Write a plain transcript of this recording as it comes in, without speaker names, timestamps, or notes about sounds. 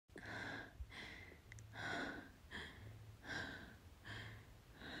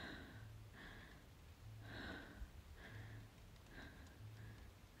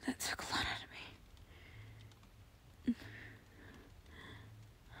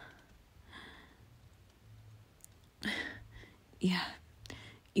Yeah,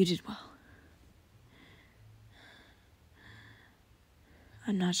 you did well.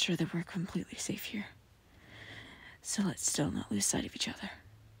 I'm not sure that we're completely safe here. So let's still not lose sight of each other.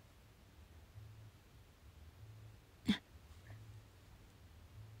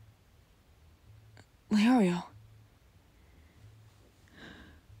 Leorio.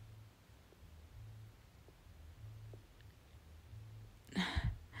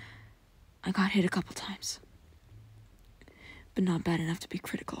 I got hit a couple times. But not bad enough to be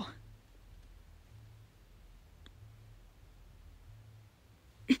critical.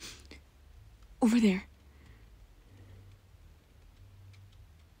 Over there.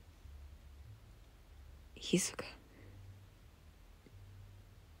 Hisoka.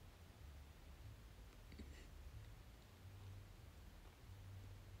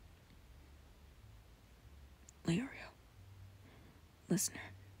 Leorio. Listener.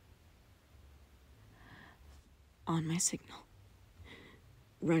 On my signal.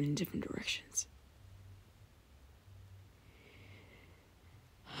 Run in different directions.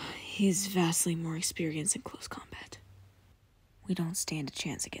 He is vastly more experienced in close combat. We don't stand a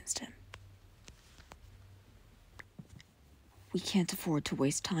chance against him. We can't afford to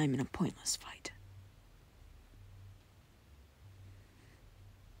waste time in a pointless fight.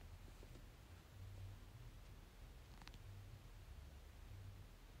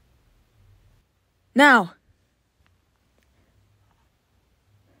 Now!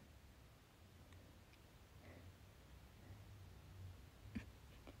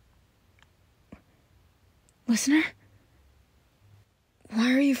 Listener?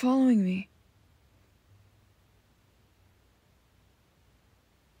 Why are you following me?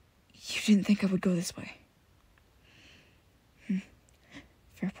 You didn't think I would go this way.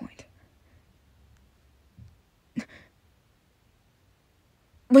 Fair point.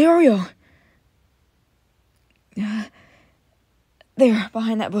 Leorio! There,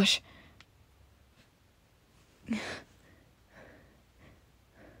 behind that bush.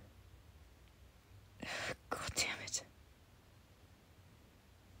 God damn it.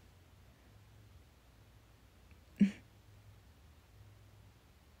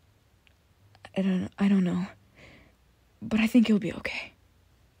 I don't know. But I think you'll be okay.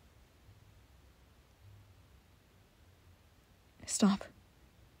 Stop.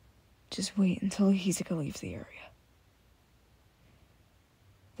 Just wait until Hisoka leaves the area.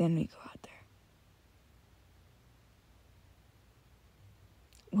 Then we go out there.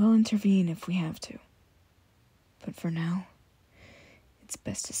 We'll intervene if we have to. But for now, it's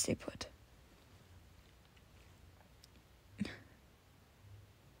best to stay put.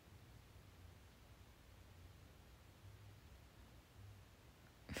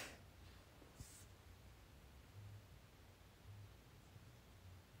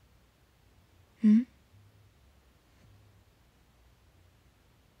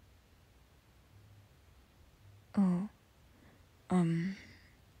 Oh,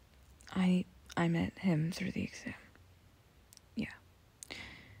 I met him through the exam. Yeah.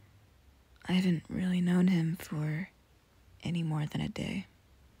 I haven't really known him for any more than a day.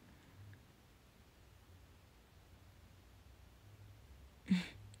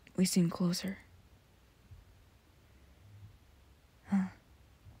 We seem closer. Huh.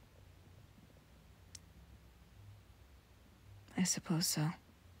 I suppose so.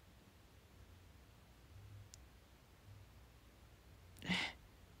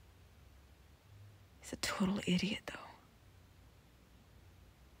 He's a total idiot, though.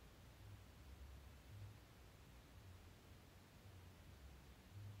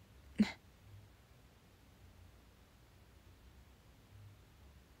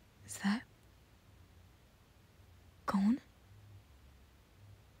 Is that Gon?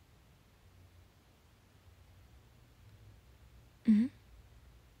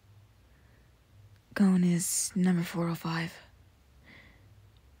 Gon is number 405.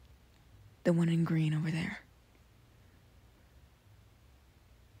 The one in green over there.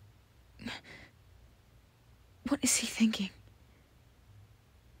 What is he thinking?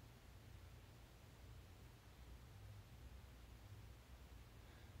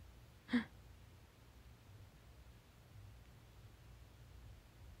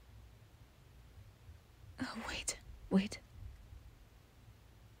 Oh, wait.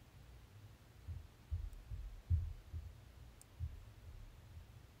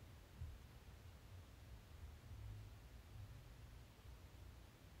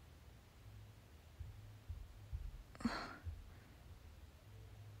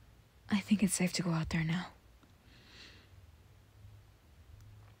 I think it's safe to go out there now.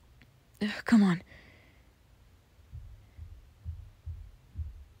 Come on.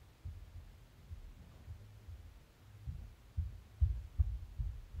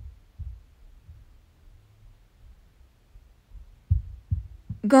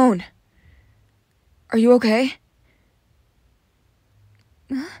 Gon, are you okay?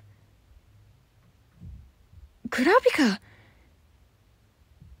 Huh? Kurapika!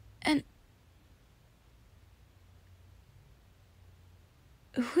 And...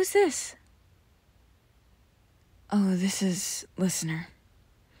 who's this? Oh, this is Listener.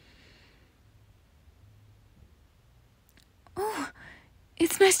 Oh,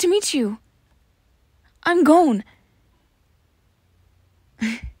 it's nice to meet you. I'm Gon.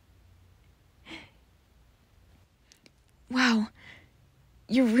 Wow,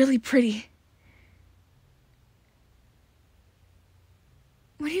 you're really pretty.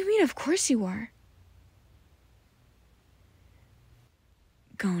 What do you mean, of course you are?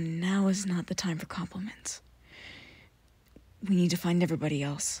 Gon, now is not the time for compliments. We need to find everybody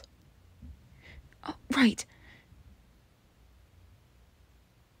else. Oh, right.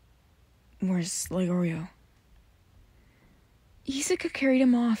 Where's Leorio? Isaka carried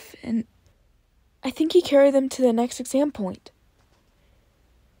him off, and I think he carried them to the next exam point.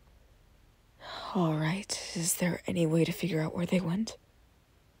 Alright, is there any way to figure out where they went?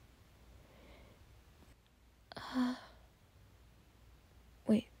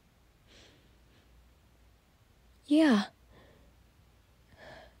 Wait. Yeah.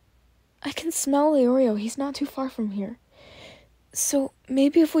 I can smell Leorio, he's not too far from here. So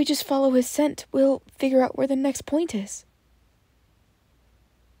maybe if we just follow his scent, we'll figure out where the next point is.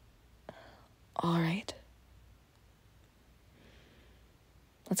 Alright.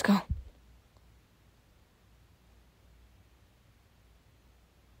 Let's go.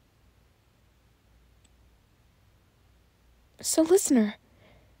 So, Listener,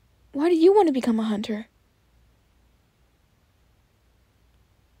 why do you want to become a hunter?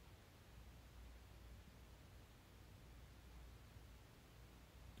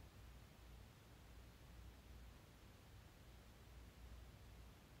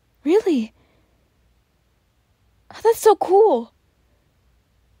 Really? Oh, that's so cool.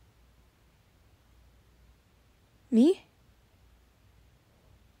 Me?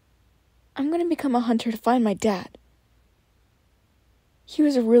 I'm gonna become a hunter to find my dad. He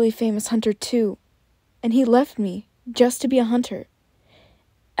was a really famous hunter too, and he left me just to be a hunter.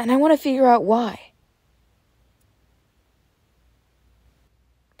 And I want to figure out why.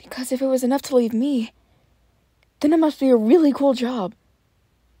 Because if it was enough to leave me, then it must be a really cool job.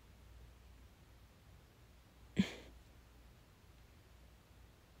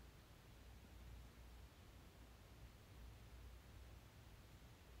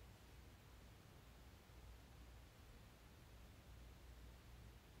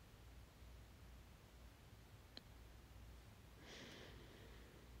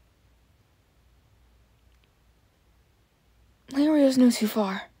 Leorio's no too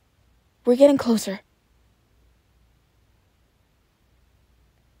far. We're getting closer.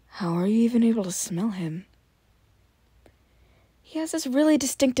 How are you even able to smell him? He has this really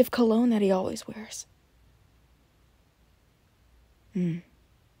distinctive cologne that he always wears. Really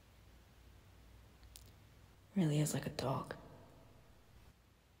is like a dog.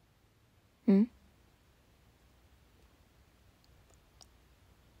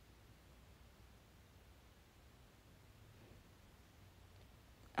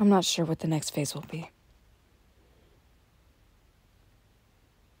 I'm not sure what the next phase will be.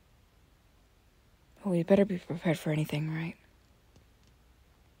 But we better be prepared for anything, right?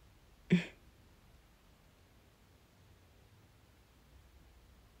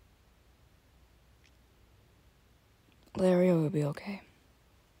 Lario will be okay.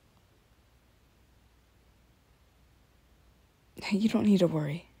 You don't need to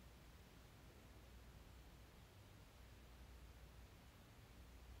worry.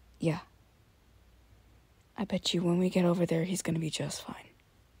 Yeah. I bet you when we get over there, he's gonna be just fine.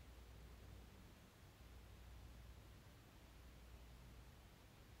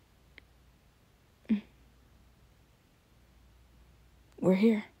 We're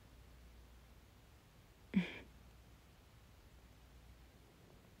here.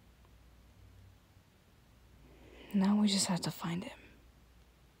 Now we just have to find him.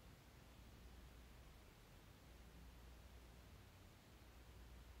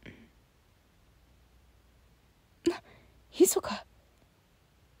 Hisoka.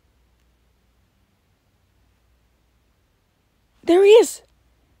 There he is!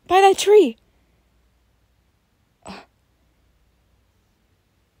 By that tree!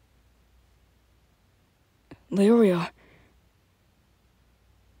 Leorio.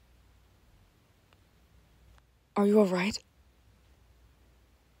 Are you alright?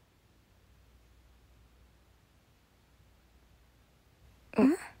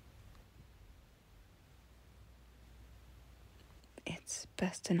 It's It's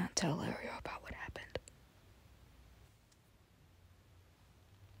best to not tell Ario about what happened.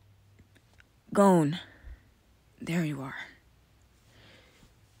 Gon. There you are.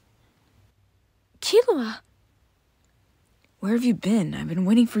 Killua! Where have you been? I've been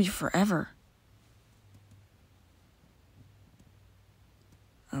waiting for you forever.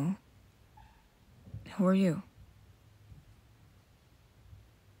 Oh? Who are you?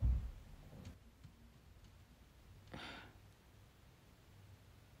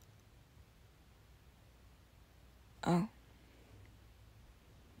 Oh.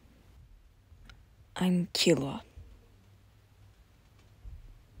 I'm Killua.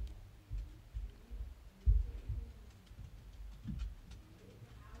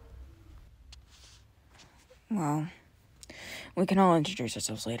 Well, we can all introduce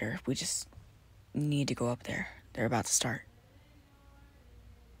ourselves later. We just need to go up there. They're about to start.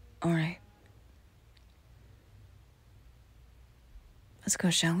 Alright. Let's go,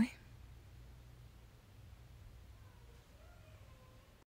 shall we?